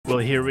Well,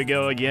 here we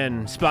go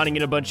again, spawning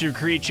in a bunch of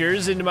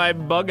creatures into my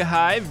bug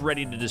hive,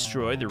 ready to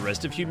destroy the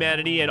rest of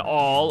humanity and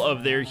all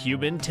of their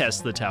human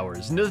Tesla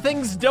towers. And the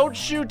things don't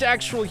shoot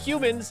actual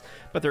humans,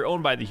 but they're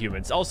owned by the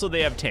humans. Also,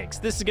 they have tanks.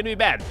 This is gonna be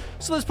bad.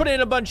 So let's put in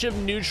a bunch of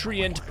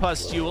nutrient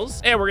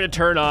pustules, and we're gonna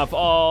turn off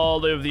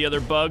all of the other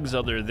bugs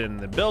other than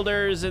the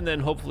builders, and then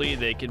hopefully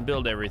they can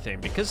build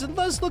everything, because it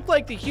does look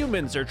like the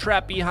humans are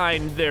trapped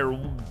behind their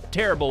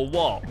terrible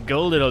wall.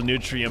 Go, little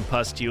nutrient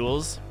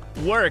pustules.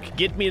 Work,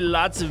 get me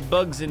lots of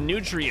bugs and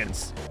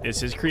nutrients.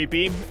 This is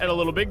creepy and a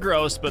little bit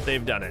gross, but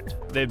they've done it.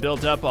 They've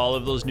built up all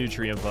of those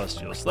nutrient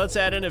pustules. Let's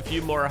add in a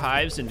few more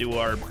hives into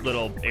our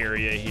little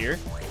area here.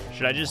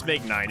 Should I just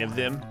make 9 of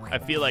them? I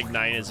feel like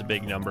 9 is a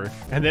big number.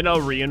 And then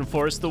I'll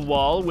reinforce the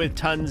wall with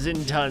tons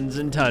and tons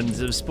and tons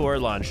of spore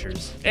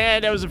launchers.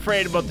 And I was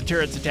afraid about the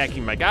turrets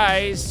attacking my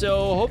guys,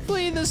 so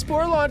hopefully the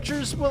spore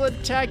launchers will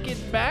attack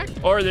it back.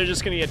 Or they're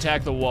just gonna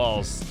attack the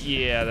walls.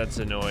 Yeah, that's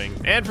annoying.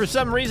 And for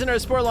some reason our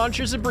spore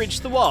launchers have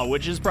breached the wall,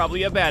 which is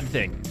probably a bad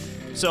thing.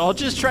 So I'll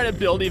just try to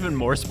build even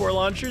more spore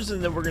launchers,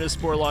 and then we're gonna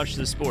spore launch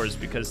the spores,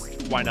 because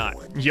why not?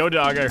 Yo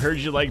dog, I heard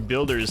you like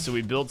builders, so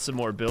we built some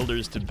more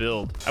builders to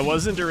build. I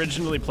wasn't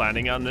originally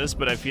planning on this,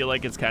 but I feel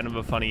like it's kind of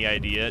a funny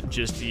idea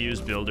just to use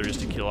builders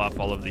to kill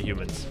off all of the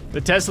humans. The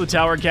Tesla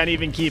tower can't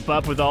even keep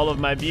up with all of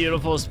my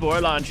beautiful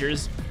spore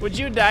launchers. Would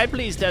you die,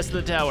 please,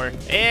 Tesla tower?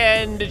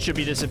 And it should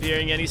be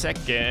disappearing any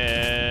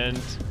second.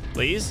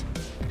 Please?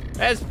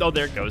 Oh,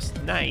 there it goes.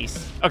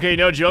 Nice. Okay,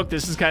 no joke,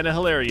 this is kind of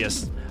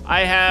hilarious.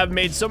 I have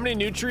made so many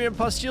nutrient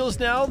pustules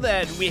now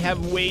that we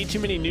have way too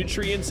many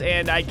nutrients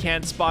and I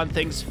can't spawn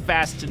things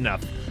fast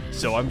enough.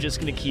 So I'm just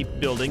gonna keep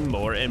building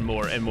more and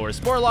more and more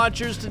spore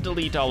launchers to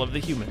delete all of the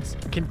humans.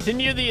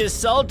 Continue the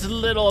assault,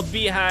 little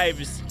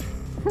beehives.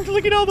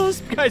 Look at all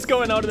those guys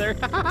going out of there.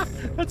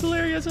 That's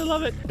hilarious, I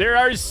love it. There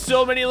are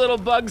so many little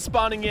bugs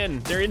spawning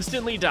in. They're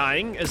instantly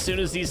dying as soon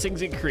as these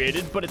things get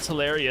created, but it's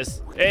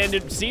hilarious. And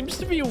it seems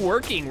to be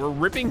working. We're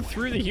ripping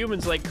through the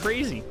humans like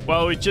crazy.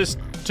 Well, we just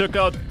took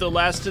out the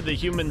last of the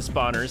human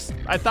spawners.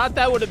 I thought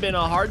that would have been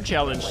a hard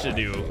challenge to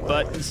do,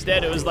 but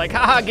instead it was like,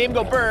 haha, game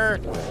go burr.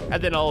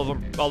 And then all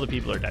the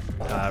people are dead.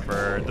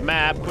 Cover the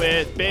map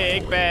with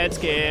big, bad,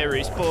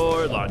 scary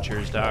spore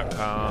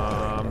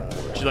launchers.com.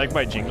 Did you like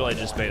my jingle? I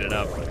just made it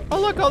up.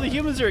 Oh look, all the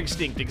humans are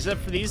extinct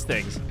except for these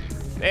things.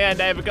 And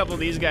I have a couple of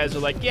these guys who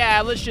are like,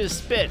 yeah, let's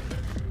just spit.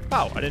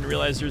 Wow, I didn't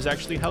realize there's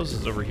actually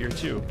houses over here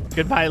too.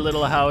 Goodbye,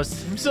 little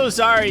house. I'm so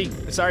sorry.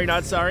 Sorry,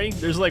 not sorry.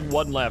 There's like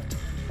 1 left.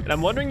 And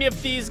I'm wondering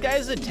if these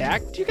guys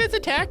attack. Do you guys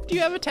attack? Do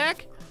you have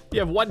attack? You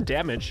have 1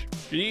 damage.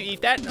 Did you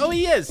eat that? Oh,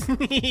 he is.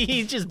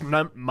 He's just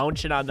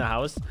munching on the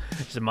house.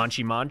 Just a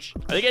munchy munch.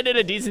 I think I did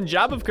a decent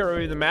job of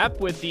covering the map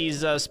with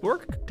these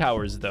spore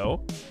towers,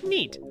 though.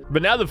 Neat.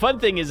 But now the fun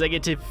thing is I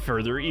get to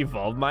further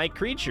evolve my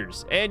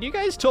creatures. And you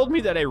guys told me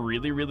that I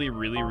really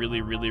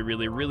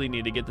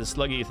need to get the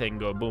sluggy thing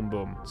go boom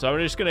boom. So I'm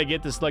just gonna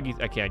get the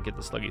sluggy. I can't get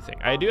the sluggy thing.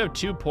 I do have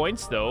 2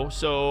 points though.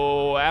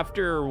 So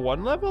after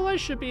 1 level, I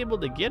should be able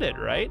to get it,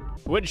 right?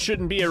 Which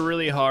shouldn't be a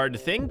really hard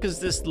thing because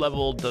this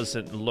level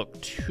doesn't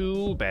look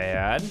too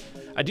bad.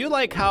 I do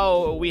like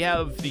how we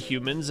have the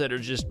humans that are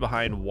just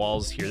behind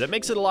walls here. That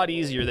makes it a lot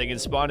easier. They can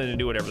spawn in and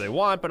do whatever they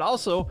want, but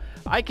also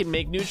I can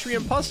make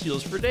nutrient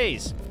pustules for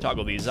days.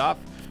 Toggle these off.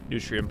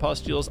 Nutrient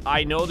pustules.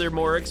 I know they're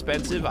more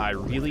expensive. I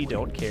really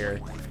don't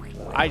care.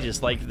 I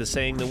just like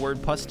saying the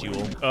word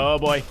pustule. Oh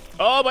boy.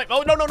 Oh boy.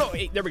 Oh no.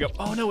 Hey, there we go.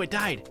 Oh no, it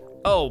died.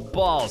 Oh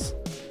balls.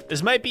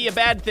 This might be a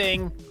bad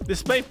thing.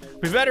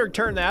 We better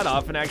turn that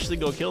off and actually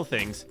go kill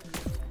things.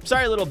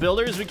 Sorry, little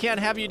builders, we can't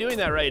have you doing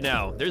that right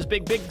now. There's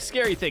big,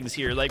 scary things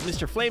here, like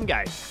Mr. Flame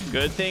Guy.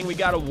 Good thing we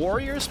got a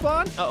warrior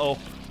spawn. Uh-oh.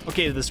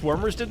 Okay, the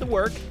swarmers did the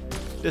work.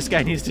 This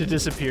guy needs to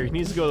disappear. He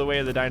needs to go the way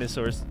of the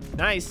dinosaurs.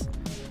 Nice.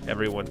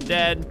 Everyone's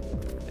dead.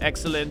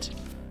 Excellent.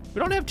 We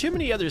don't have too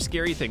many other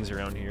scary things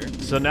around here.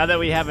 So now that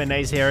we have a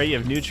nice area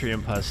of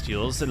nutrient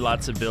pustules and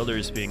lots of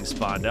builders being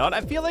spawned out,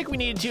 I feel like we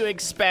need to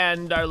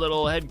expand our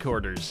little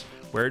headquarters.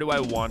 Where do I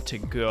want to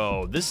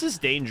go? This is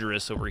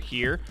dangerous over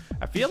here.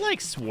 I feel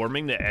like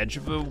swarming the edge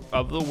of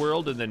the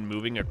world and then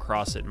moving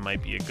across it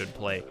might be a good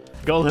play.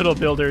 Go, little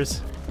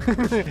builders.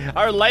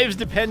 Our lives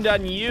depend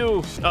on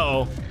you.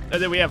 Uh-oh.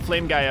 And then we have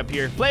Flame Guy up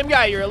here. Flame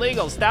Guy, you're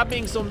illegal. Stop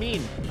being so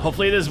mean.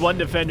 Hopefully this one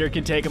defender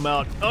can take him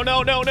out. Oh,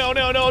 no.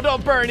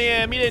 Don't burn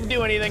him. He didn't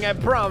do anything, I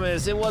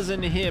promise. It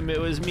wasn't him, it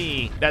was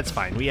me. That's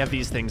fine. We have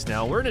these things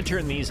now. We're gonna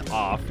turn these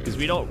off because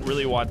we don't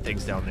really want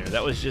things down there.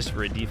 That was just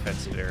for a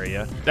defensive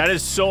area. That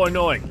is so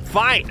annoying.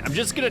 Fine, I'm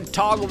just gonna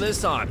toggle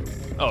this on.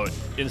 Oh,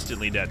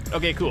 instantly dead.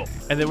 Okay, cool.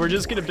 And then we're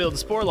just gonna build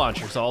spore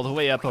launchers all the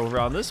way up over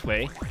on this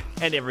way,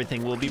 and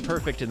everything will be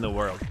perfect in the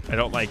world. I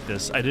don't like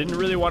this. I didn't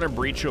really want to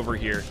breach over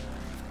here.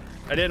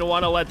 I didn't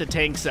want to let the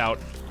tanks out,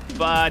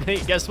 but hey,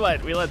 guess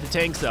what? We let the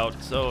tanks out,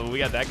 so we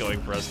got that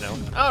going for us now.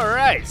 All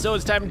right, so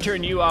it's time to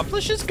turn you off.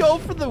 Let's just go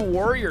for the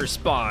warrior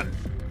spawn.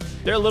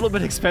 They're a little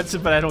bit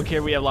expensive, but I don't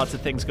care. We have lots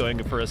of things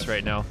going for us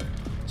right now.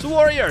 So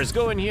warriors,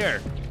 go in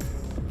here.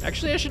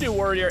 Actually, I should do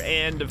warrior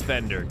and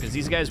defender, because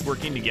these guys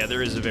working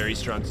together is a very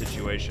strong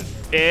situation.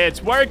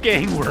 It's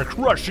working! We're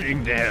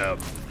crushing them!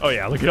 Oh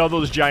yeah, look at all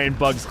those giant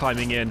bugs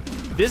climbing in.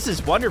 This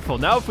is wonderful.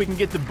 Now if we can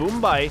get the boom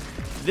by,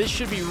 this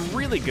should be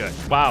really good.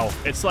 Wow,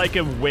 it's like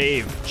a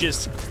wave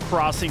just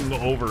crossing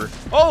over.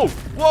 Oh,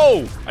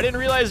 whoa! I didn't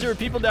realize there were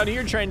people down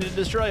here trying to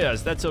destroy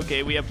us. That's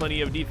okay, we have plenty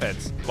of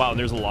defense. Wow, and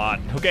there's a lot.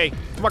 Okay,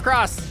 come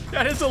across.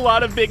 That is a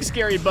lot of big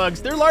scary bugs.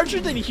 They're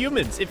larger than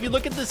humans. If you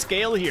look at the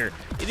scale here,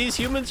 these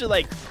humans are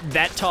like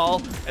that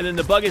tall, and then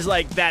the bug is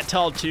like that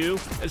tall too,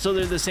 and so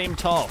they're the same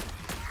tall.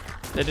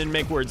 That didn't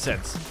make word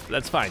sense.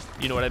 That's fine.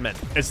 You know what I meant.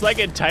 It's like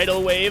a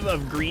tidal wave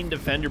of green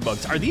defender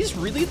bugs. Are these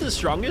really the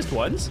strongest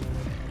ones?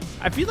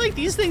 I feel like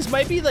these things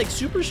might be like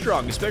super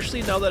strong,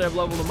 especially now that I've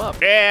leveled them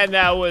up. And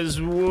that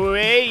was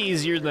way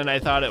easier than I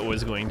thought it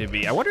was going to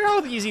be. I wonder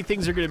how easy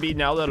things are going to be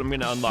now that I'm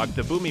going to unlock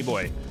the Boomy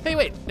Boy. Hey,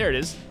 wait, there it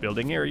is.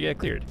 Building area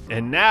cleared.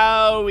 And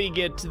now we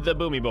get to the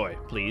Boomy Boy.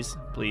 Please,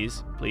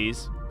 please,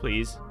 please,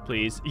 please,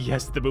 please.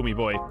 Yes, the Boomy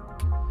Boy.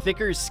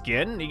 Thicker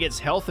skin, he gets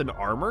health and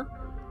armor.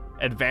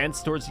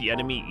 Advance towards the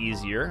enemy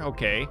easier,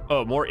 okay.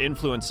 Oh, more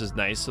influence is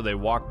nice, so they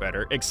walk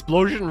better.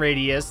 Explosion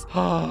radius.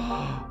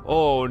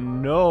 Oh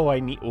no, I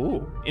need,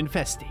 ooh,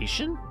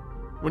 infestation?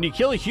 When you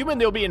kill a human,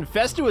 they'll be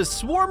infested with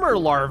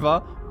swarmer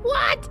larvae.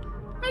 What?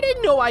 I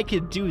didn't know I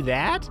could do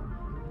that.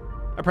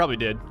 I probably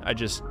did, I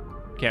just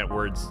can't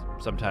words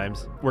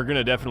sometimes. We're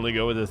gonna definitely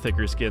go with a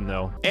thicker skin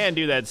though. And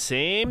do that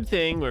same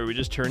thing where we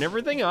just turn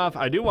everything off.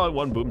 I do want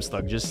one boom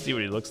slug, just to see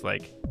what he looks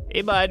like.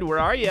 Hey bud, where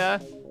are ya?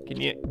 Can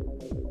you,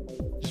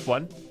 just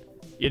one?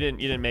 You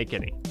didn't make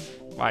any.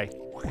 Why?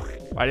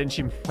 Why didn't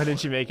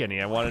you make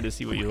any? I wanted to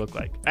see what you look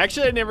like.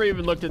 Actually, I never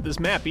even looked at this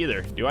map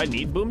either. Do I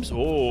need booms?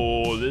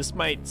 Oh, this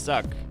might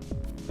suck.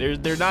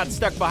 They're not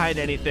stuck behind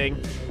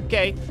anything.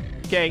 Okay,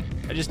 okay.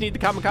 I just need the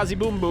kamikaze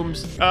boom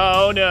booms.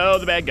 Oh no,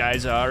 the bad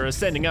guys are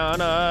ascending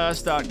on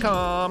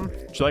us.com. Do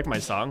you like my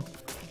song?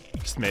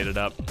 Just made it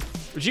up.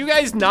 Would you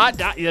guys not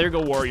die? There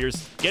go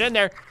warriors. Get in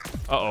there.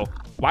 Uh-oh.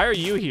 Why are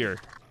you here?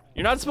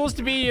 You're not supposed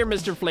to be here,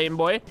 Mr. Flame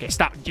Boy. Okay,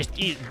 stop. Just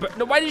eat.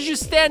 No, why did you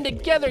stand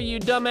together, you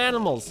dumb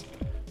animals?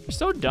 You're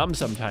so dumb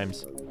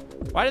sometimes.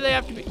 Why do they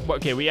have to be?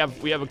 Okay, we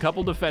have a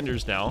couple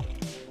defenders now.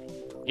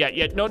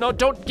 Yeah. No,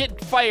 don't get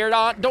fired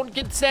on. Don't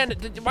get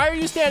sand. Why are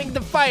you standing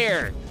the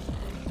fire?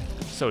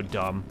 So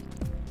dumb.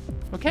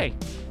 Okay.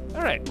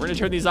 All right, we're gonna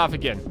turn these off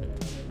again.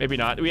 Maybe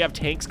not. Do we have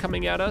tanks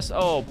coming at us?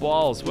 Oh,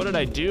 balls. What did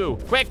I do?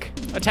 Quick,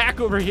 attack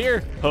over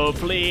here.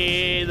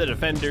 Hopefully the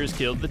defenders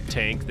killed the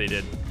tank. They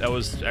did. That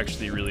was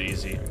actually really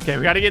easy. Okay,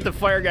 we gotta get the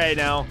fire guy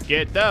now.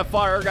 Get the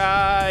fire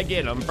guy.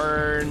 Get him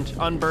burned,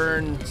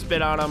 unburned,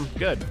 spit on him.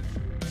 Good.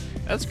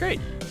 That's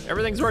great.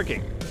 Everything's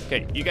working.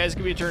 Okay, you guys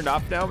can be turned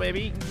off now,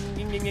 maybe?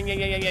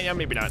 Yeah,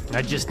 maybe not.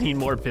 I just need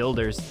more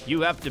builders.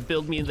 You have to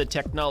build me the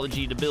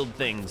technology to build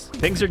things.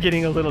 Things are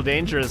getting a little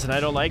dangerous and I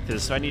don't like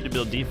this, so I need to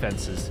build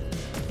defenses.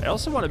 I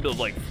also want to build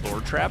like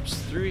floor traps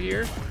through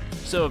here.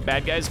 So if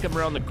bad guys come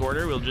around the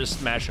corner, we'll just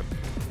smash them.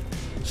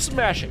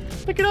 Smashing.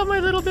 Look at all my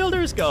little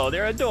builders go.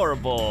 They're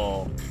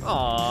adorable.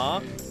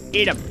 Aww.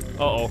 Eat them.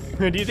 Uh-oh.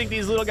 Do you think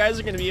these little guys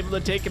are going to be able to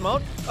take him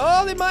out?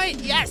 Oh, they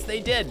might. Yes, they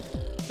did.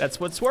 That's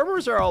what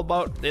swarmers are all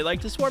about. They like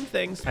to swarm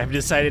things. I've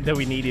decided that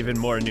we need even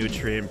more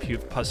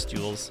nutrient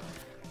pustules.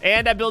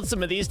 And I built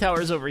some of these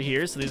towers over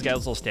here so these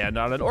guys will stand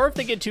on it. Or if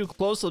they get too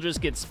close, they'll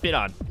just get spit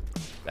on.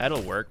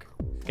 That'll work.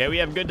 Okay, we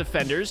have good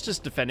defenders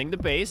just defending the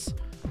base.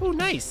 Oh,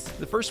 nice.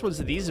 The first ones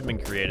of these have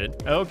been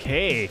created.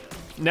 Okay.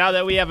 Now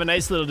that we have a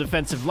nice little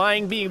defensive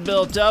line being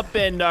built up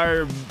and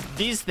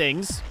these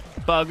things,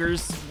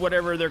 buggers,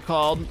 whatever they're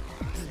called,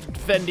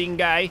 defending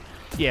guy,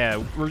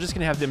 yeah, we're just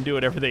gonna have them do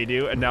whatever they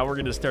do, and now we're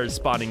gonna start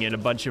spawning in a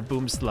bunch of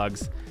boom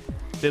slugs.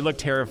 They look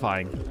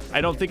terrifying.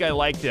 I don't think I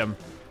like them.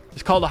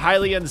 It's called a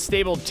highly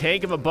unstable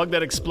tank of a bug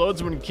that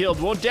explodes when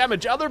killed. Won't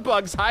damage other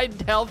bugs, high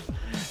health,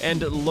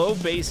 and low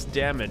base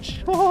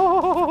damage.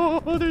 Oh,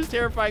 they're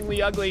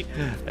terrifyingly ugly.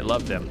 I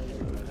love them.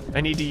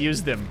 I need to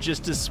use them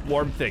just to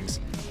swarm things.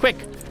 Quick,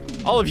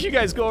 all of you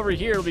guys go over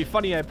here. It'll be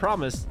funny, I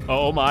promise.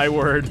 Oh my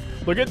word.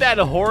 Look at that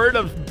horde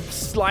of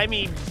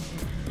slimy,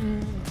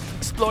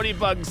 exploding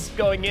bugs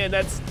going in.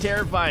 That's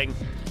terrifying.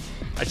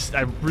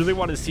 I really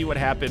want to see what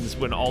happens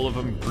when all of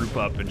them group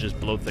up and just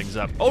blow things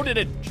up. Oh, did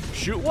it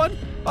shoot one?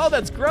 Oh,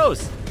 that's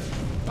gross.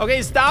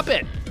 Okay, stop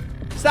it.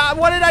 Stop,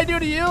 what did I do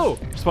to you?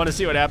 Just want to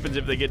see what happens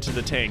if they get to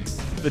the tanks.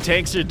 The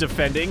tanks are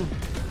defending.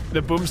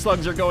 The boom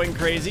slugs are going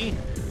crazy.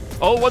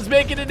 Oh, one's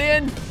making it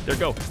in. There,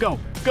 go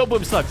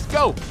boom slugs,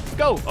 go.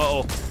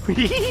 Uh-oh.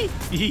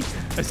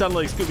 I sounded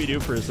like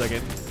Scooby-Doo for a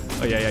second.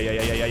 Oh,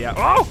 yeah.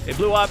 Oh, it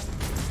blew up.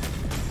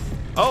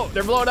 Oh,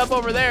 they're blowing up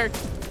over there.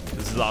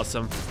 This is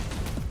awesome.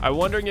 I'm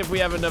wondering if we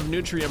have enough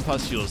nutrient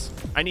pustules.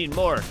 I need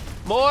more.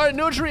 More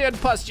nutrient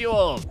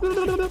pustules.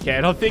 Okay,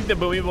 I don't think the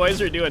Boomy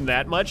Boys are doing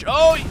that much.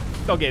 Oh,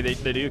 okay, they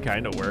do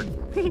kind of work.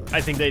 I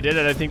think they did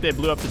it. I think they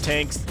blew up the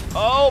tanks.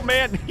 Oh,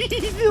 man.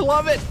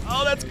 Love it.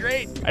 Oh, that's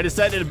great. I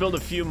decided to build a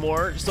few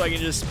more so I can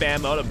just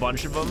spam out a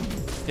bunch of them.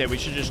 Okay, we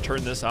should just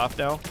turn this off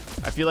now.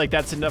 I feel like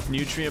that's enough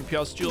nutrient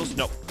pustules.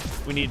 Nope.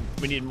 We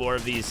need more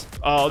of these.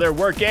 Oh, they're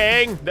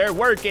working. They're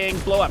working.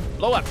 Blow up.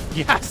 Blow up.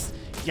 Yes.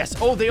 Yes.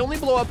 Oh, they only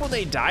blow up when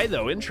they die,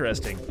 though.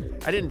 Interesting.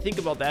 I didn't think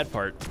about that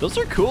part. Those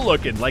are cool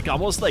looking, like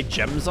almost like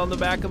gems on the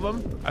back of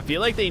them. I feel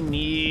like they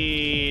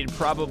need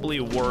probably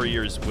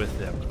warriors with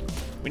them.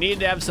 We need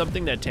to have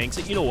something that tanks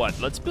it. You know what?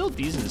 Let's build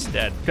these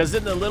instead, because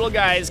then the little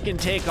guys can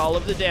take all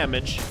of the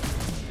damage.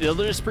 They'll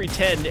just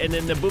pretend, and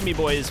then the boomy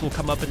boys will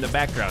come up in the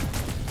background.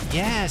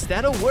 Yes,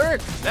 that'll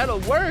work. That'll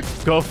work.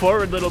 Go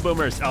forward, little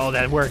boomers. Oh,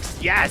 that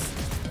works. Yes.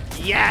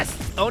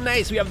 Yes. Oh,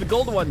 nice. We have the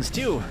gold ones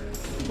too.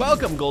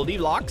 Welcome,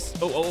 Goldilocks.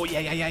 Oh,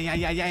 yeah.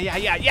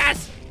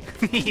 Yes.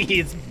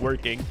 It's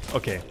working.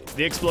 Okay,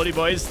 the explodey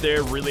boys,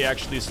 they're really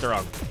actually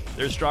strong.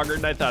 They're stronger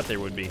than I thought they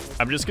would be.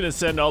 I'm just gonna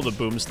send all the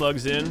boom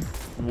slugs in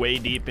way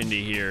deep into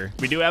here.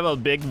 We do have a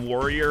big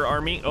warrior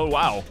army. Oh,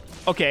 wow.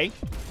 Okay,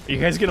 are you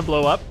guys gonna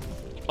blow up?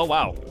 Oh,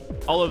 wow.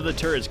 All of the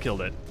turrets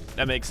killed it.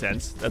 That makes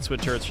sense. That's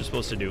what turrets are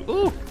supposed to do.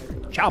 Ooh,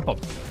 chomp them.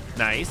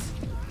 Nice.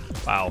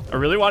 Wow, I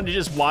really wanted to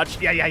just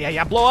watch.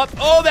 Yeah, blow up.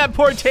 Oh, that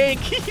poor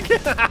tank.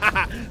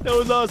 That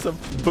was awesome.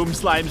 Boom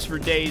slimes for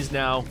days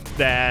now.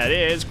 That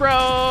is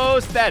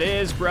gross. That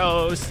is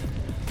gross.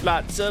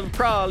 Lots of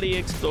crawly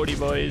explodey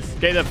boys.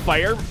 Okay, the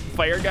fire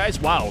guys.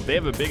 Wow, they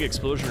have a big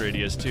explosion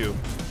radius too.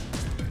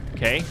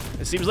 Okay,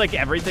 it seems like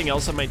everything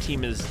else on my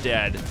team is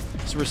dead.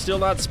 So we're still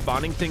not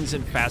spawning things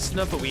in fast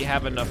enough, but we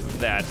have enough of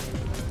that.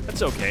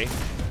 That's okay.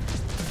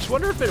 Just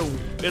wonder if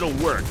it'll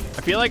work.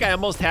 I feel like I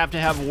almost have to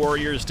have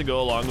warriors to go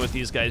along with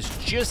these guys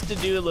just to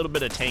do a little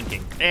bit of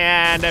tanking.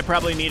 And I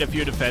probably need a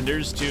few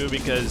defenders too,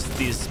 because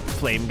these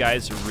flame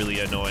guys are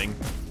really annoying.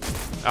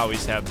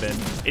 Always have been.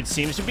 It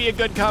seems to be a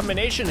good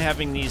combination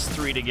having these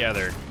three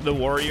together. The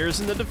warriors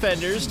and the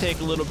defenders take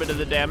a little bit of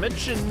the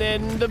damage, and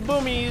then the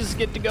boomies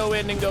get to go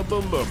in and go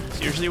boom boom. It's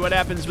usually what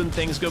happens when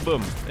things go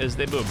boom, is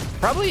they boom.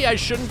 Probably I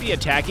shouldn't be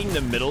attacking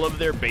the middle of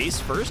their base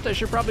first. I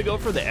should probably go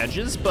for the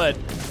edges, but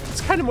it's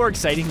kind of more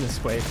exciting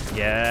this way.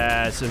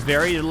 Yes, a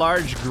very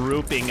large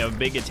grouping of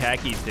big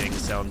attacky things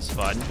sounds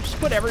fun. Just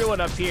put everyone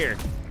up here.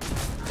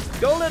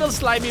 Go little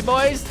slimy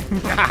boys.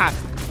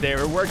 They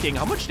were working.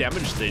 How much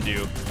damage do they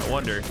do? I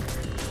wonder.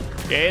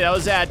 Okay, that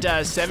was at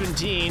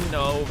 17.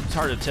 Oh, it's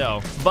hard to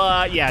tell.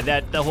 But yeah,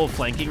 the whole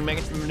flanking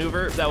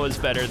maneuver, that was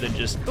better than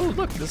just, oh,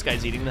 look, this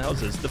guy's eating the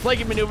houses. The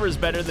flanking maneuver is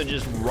better than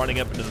just running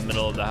up into the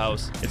middle of the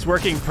house. It's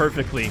working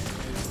perfectly.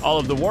 All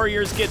of the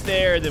warriors get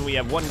there, then we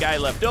have one guy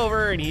left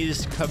over, and he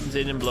just comes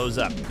in and blows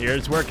up. Here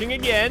it's working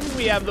again.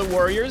 We have the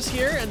warriors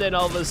here, and then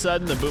all of a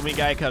sudden the booming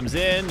guy comes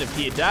in. If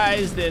he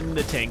dies, then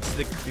the tanks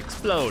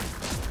explode.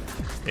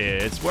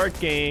 It's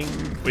working.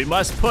 We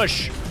must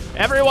push.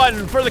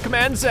 Everyone for the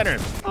command center.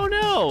 Oh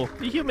no,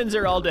 the humans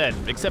are all dead,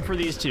 except for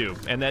these two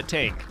and that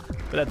tank.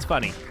 But that's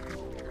funny.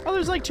 Oh,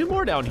 there's like two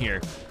more down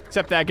here.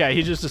 Except that guy,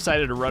 he just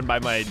decided to run by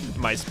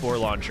my spore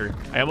launcher.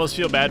 I almost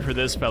feel bad for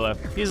this fella.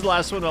 He's the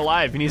last one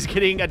alive, and he's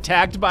getting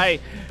attacked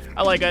by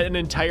like an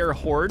entire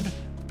horde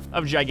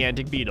of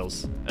gigantic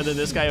beetles. And then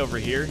this guy over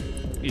here,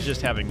 he's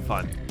just having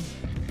fun.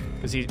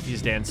 Because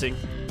he's dancing.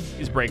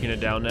 He's breaking it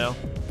down now.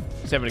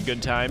 He's having a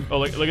good time. Oh,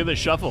 look at the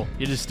shuffle.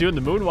 He's just doing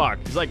the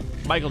moonwalk. He's like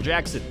Michael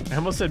Jackson. I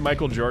almost said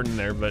Michael Jordan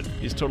there, but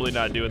he's totally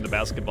not doing the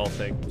basketball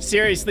thing.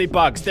 Seriously,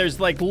 Bugs, there's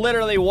like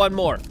literally one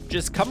more.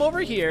 Just come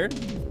over here.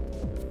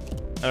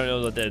 I don't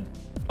know what that.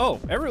 Oh,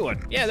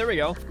 everyone. Yeah, there we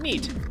go.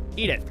 Neat.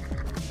 Eat it.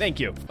 Thank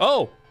you.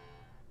 Oh,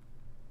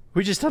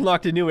 we just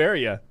unlocked a new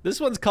area. This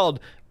one's called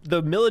the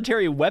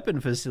military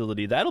weapon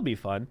facility. That'll be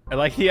fun. I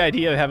like the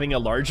idea of having a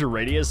larger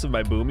radius of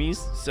my boomies,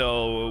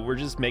 so we're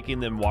just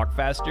making them walk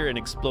faster and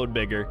explode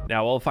bigger.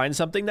 Now I'll find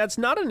something that's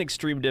not an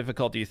extreme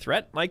difficulty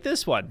threat, like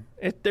this one.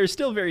 There's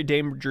still very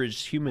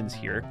dangerous humans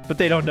here, but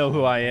they don't know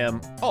who I am.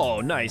 Oh,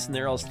 nice, and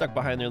they're all stuck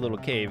behind their little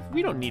cave.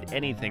 We don't need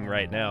anything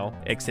right now,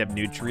 except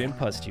nutrient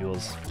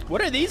pustules.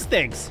 What are these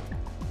things?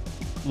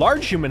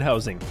 Large human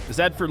housing. Is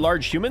that for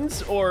large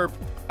humans, or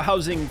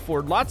housing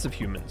for lots of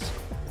humans?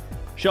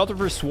 Shelter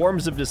for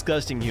swarms of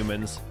disgusting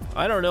humans.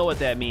 I don't know what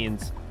that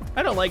means.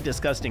 I don't like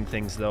disgusting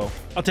things, though.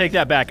 I'll take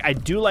that back. I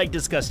do like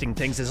disgusting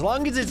things, as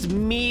long as it's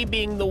me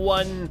being the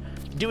one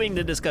doing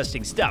the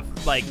disgusting stuff,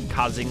 like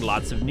causing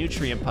lots of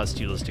nutrient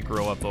pustules to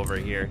grow up over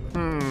here.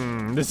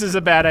 This is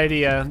a bad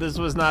idea. This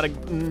is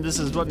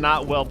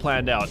not well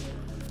planned out.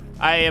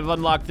 I have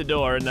unlocked the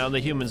door, and now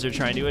the humans are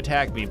trying to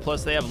attack me.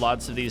 Plus, they have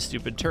lots of these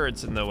stupid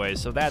turrets in the way,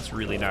 so that's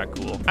really not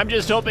cool. I'm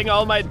just hoping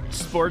all my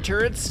spore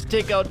turrets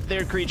take out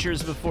their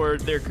creatures before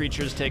their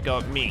creatures take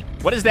out me.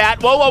 What is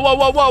that? Whoa, whoa, whoa,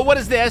 whoa, whoa, what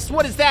is this?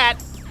 What is that?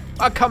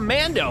 A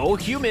commando?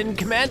 Human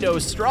commando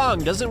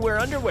strong, doesn't wear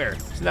underwear.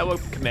 Isn't that what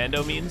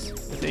commando means,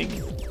 I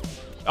think?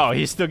 Oh,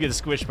 he still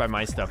gets squished by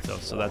my stuff, though,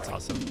 so that's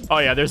awesome. Oh,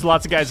 yeah, there's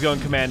lots of guys going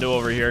commando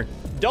over here.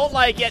 Don't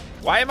like it.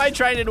 Why am I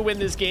trying to win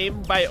this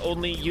game by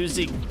only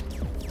using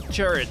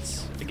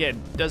turrets?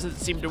 Again, doesn't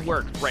seem to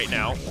work right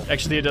now.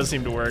 Actually, it does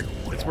seem to work.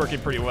 It's working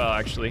pretty well,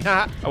 actually.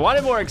 I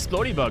wanted more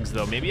explodey bugs,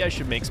 though. Maybe I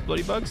should make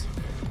explodey bugs.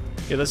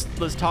 Yeah,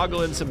 let's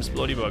toggle in some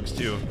explodey bugs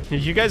too.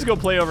 You guys go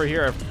play over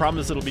here. I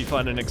promise it'll be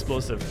fun and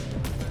explosive.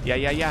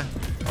 Yeah.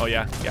 Oh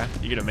yeah.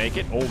 You gonna make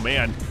it? Oh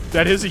man,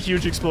 That is a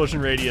huge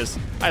explosion radius.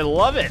 I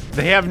love it.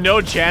 They have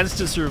no chance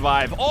to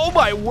survive. Oh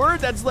my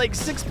word, that's like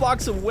 6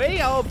 blocks away.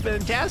 How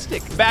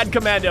fantastic. Bad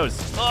commandos.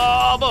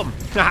 Oh, boom.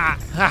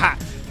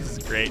 This is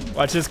great.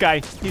 Watch this guy.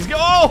 He's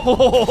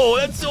oh,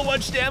 that's so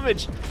much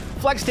damage.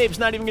 Flex tape's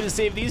not even gonna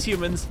save these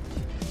humans.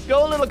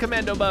 Go, little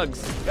commando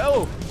bugs.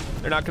 Go.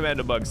 They're not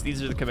commando bugs.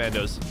 These are the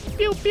commandos.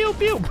 Pew, pew,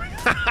 pew.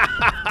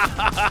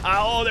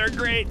 Oh, they're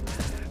great.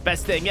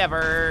 Best thing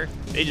ever.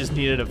 They just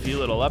needed a few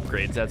little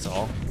upgrades, that's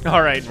all.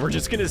 All right, we're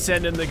just gonna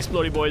send in the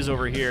explodey boys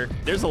over here.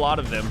 There's a lot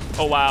of them.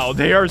 Oh, wow,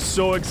 they are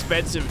so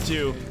expensive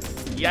too.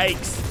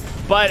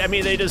 Yikes. But, I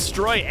mean, they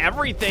destroy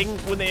everything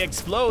when they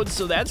explode,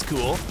 so that's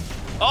cool.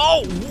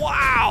 Oh,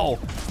 wow.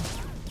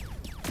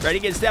 Ready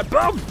against that,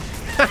 boom.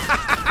 Look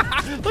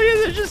at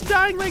it, they're just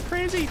dying like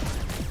crazy.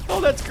 Oh,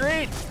 that's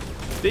great.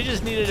 They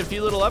just needed a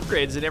few little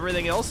upgrades and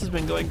everything else has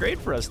been going great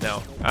for us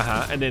now.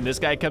 And then this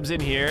guy comes in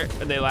here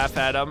and they laugh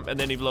at him and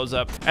then he blows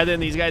up. And then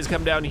these guys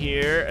come down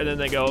here and then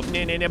they go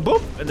nah, nah, nah,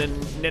 boop. And then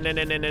nah, nah,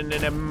 nah, nah, nah,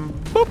 nah,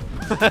 boop.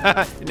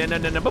 Nah, nah,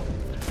 nah, nah, boop.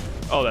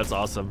 Oh, that's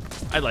awesome.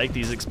 I like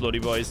these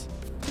explodey boys.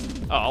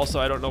 Also,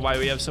 I don't know why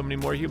we have so many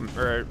more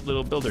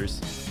little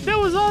builders. That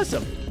was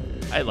awesome.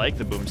 I like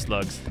the boom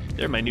slugs.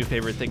 They're my new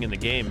favorite thing in the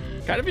game.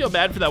 Kind of feel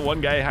bad for that one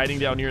guy hiding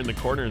down here in the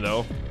corner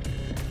though.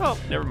 Oh,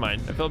 never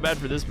mind. I feel bad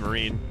for this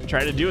Marine.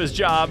 Trying to do his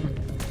job.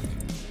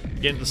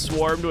 Getting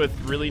swarmed with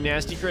really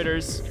nasty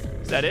critters.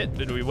 Is that it?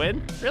 Did we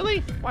win?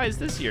 Really? Why is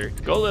this here?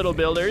 Go, little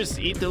builders.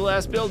 Eat the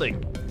last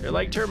building. They're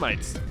like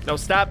termites. Now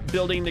stop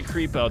building the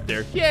creep out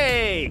there.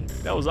 Yay!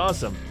 That was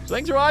awesome. So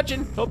thanks for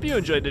watching. Hope you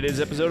enjoyed today's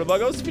episode of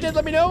Buggos. If you did,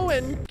 let me know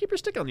and keep your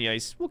stick on the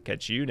ice. We'll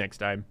catch you next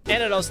time.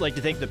 And I'd also like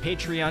to thank the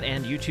Patreon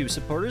and YouTube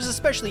supporters,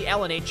 especially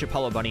Alan H,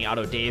 Apollo Bunny,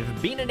 Auto Dave,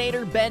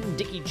 Beaninator, Ben,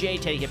 Dickie J,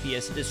 Teddy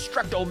Hippias,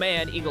 Destructo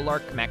Man, Eagle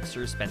Lark,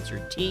 Maxer, Spencer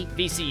T,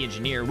 VC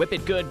Engineer, Whip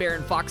It Good,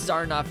 Baron Fox,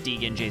 Zarnoff,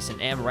 Deegan, Jason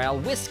M, Ral,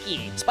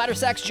 Whiskey, Spider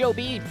Sax, Joe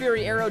B,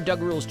 Fury Arrow,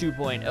 Doug Rules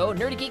 2.0,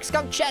 Nerdy Geek,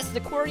 Skunk Chess, The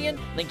Quarian,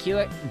 Link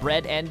Hewitt,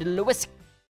 Bread, and Lewis.